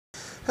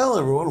Hello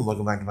everyone, and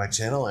welcome back to my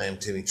channel. I am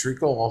Timmy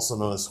Treacle, also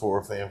known as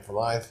Horror Fan for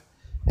Life,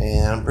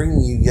 and I'm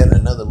bringing you yet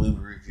another movie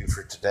review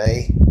for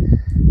today.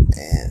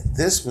 And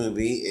this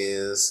movie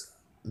is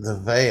The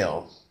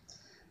Veil,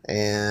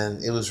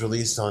 and it was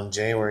released on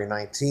January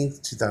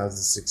 19th,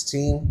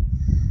 2016.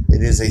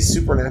 It is a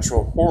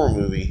supernatural horror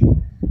movie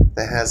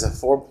that has a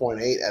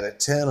 4.8 out of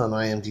 10 on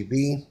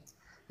IMDb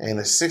and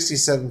a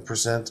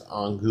 67%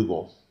 on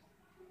Google.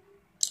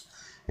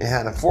 It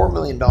had a $4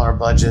 million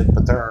budget,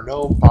 but there are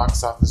no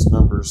box office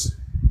numbers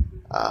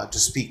to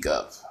speak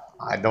of.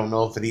 I don't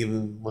know if it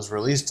even was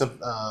released to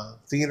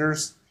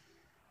theaters.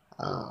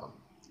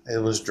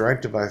 It was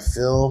directed by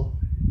Phil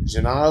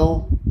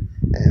Giannotto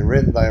and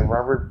written by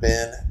Robert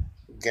Ben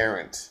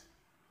Garant.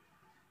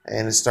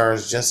 And it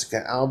stars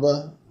Jessica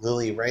Alba,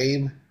 Lily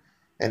Rabe,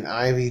 and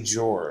Ivy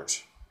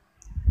George.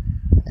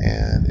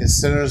 And it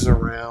centers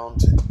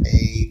around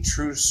a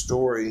true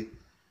story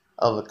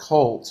of a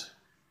cult.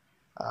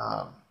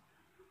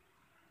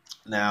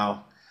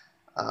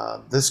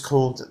 This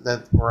cult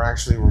that we're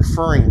actually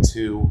referring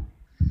to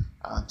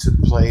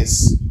took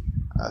place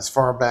as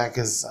far back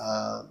as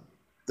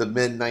the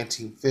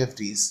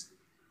mid-1950s.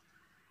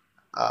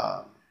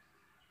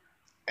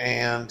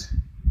 And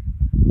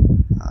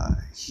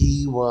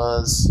he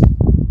was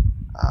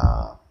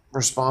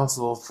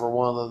responsible for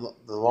one of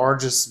the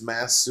largest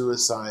mass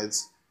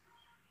suicides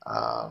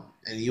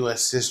in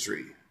U.S.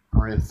 history,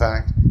 or in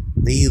fact,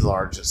 the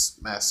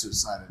largest mass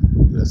suicide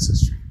in U.S.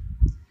 history.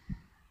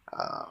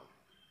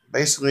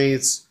 Basically,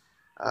 it's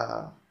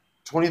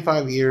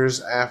 25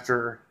 years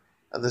after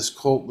this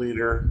cult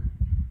leader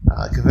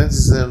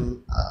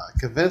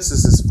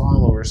convinces his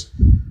followers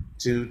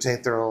to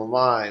take their own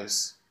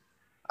lives.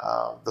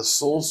 The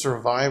sole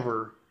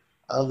survivor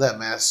of that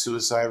mass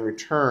suicide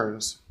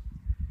returns,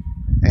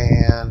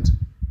 and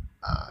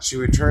she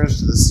returns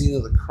to the scene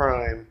of the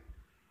crime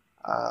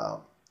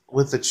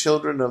with the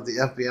children of the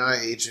FBI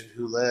agent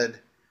who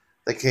led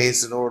the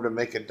case in order to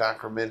make a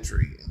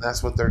documentary, and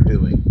that's what they're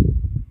doing.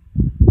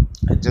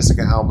 And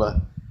Jessica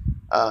Alba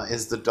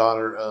is the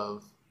daughter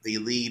of the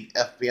lead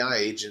FBI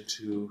agent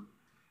who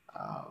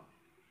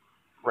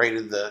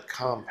raided the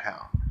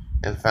compound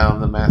and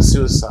found the mass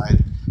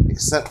suicide,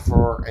 except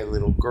for a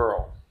little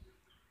girl.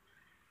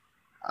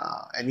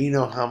 And you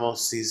know how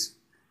most of these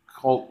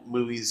cult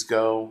movies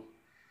go,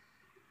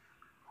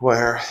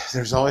 where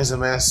there's always a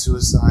mass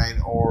suicide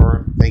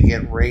or they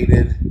get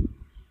raided.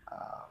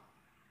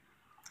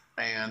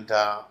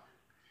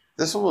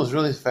 This one was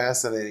really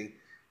fascinating.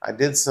 I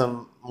did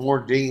some more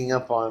digging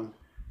up on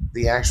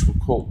the actual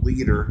cult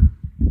leader,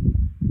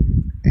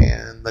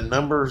 and the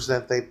numbers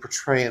that they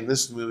portray in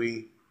this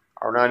movie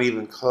are not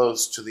even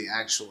close to the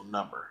actual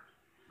number.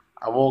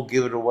 I won't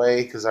give it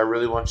away because I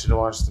really want you to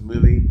watch the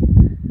movie.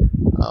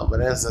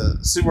 But as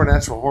a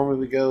supernatural horror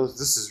movie goes,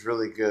 this is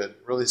really good,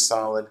 really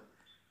solid.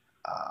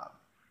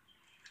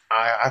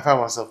 I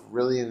found myself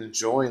really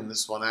enjoying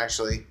this one,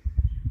 actually.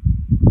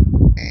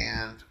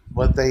 And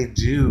what they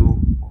do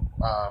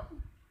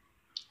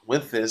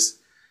with this,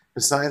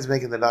 besides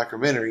making the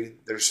documentary,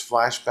 there's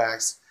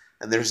flashbacks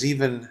and there's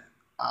even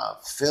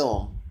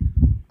film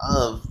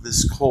of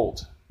this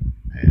cult,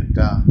 and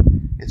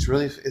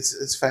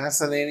it's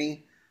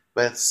fascinating,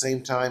 but at the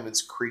same time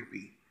it's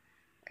creepy.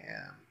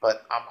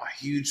 But I'm a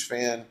huge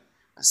fan,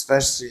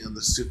 especially of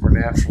the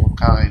supernatural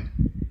kind,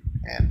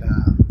 and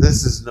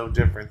this is no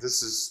different.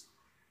 This is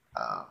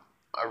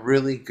a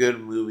really good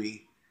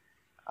movie.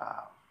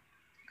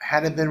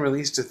 Had it been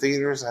released to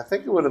theaters, I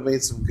think it would have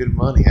made some good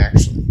money,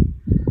 actually.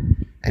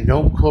 And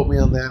don't quote me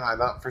on that. I'm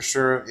not for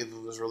sure if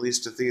it was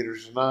released to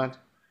theaters or not.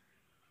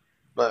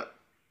 But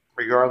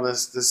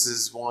regardless, this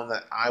is one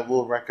that I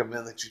will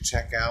recommend that you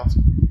check out.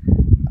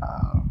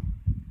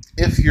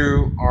 If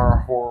you are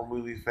a horror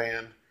movie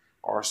fan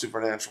or a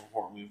supernatural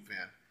horror movie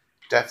fan,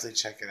 definitely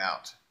check it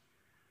out.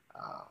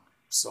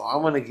 So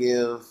I'm going to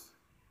give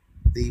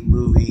the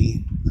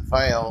movie The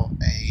Veil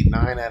a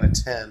 9 out of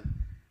 10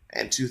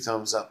 and 2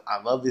 thumbs up.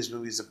 I love these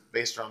movies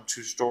based on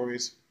true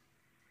stories,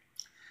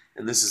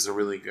 and this is a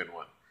really good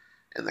one.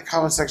 In the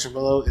comment section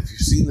below, if you've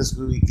seen this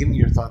movie, give me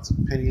your thoughts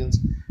and opinions.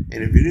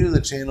 And if you're new to the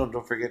channel,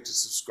 don't forget to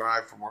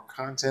subscribe for more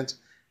content.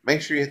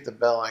 Make sure you hit the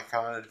bell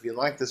icon. And if you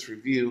like this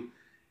review,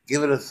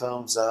 give it a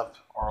thumbs up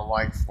or a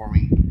like for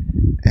me.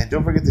 And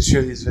don't forget to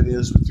share these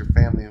videos with your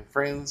family and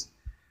friends.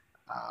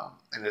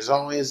 And as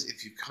always,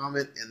 if you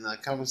comment in the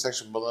comment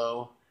section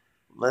below,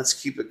 let's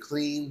keep it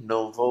clean,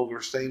 no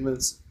vulgar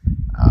statements.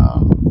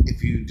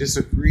 If you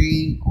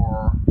disagree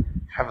or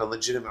have a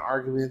legitimate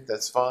argument,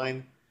 that's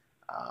fine.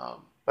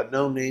 But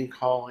no name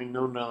calling,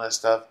 no none of that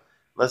stuff.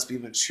 Let's be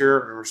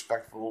mature and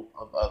respectful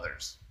of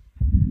others.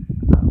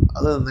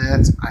 Other than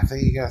that, I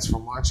thank you guys for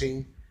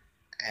watching,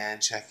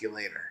 and check you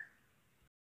later.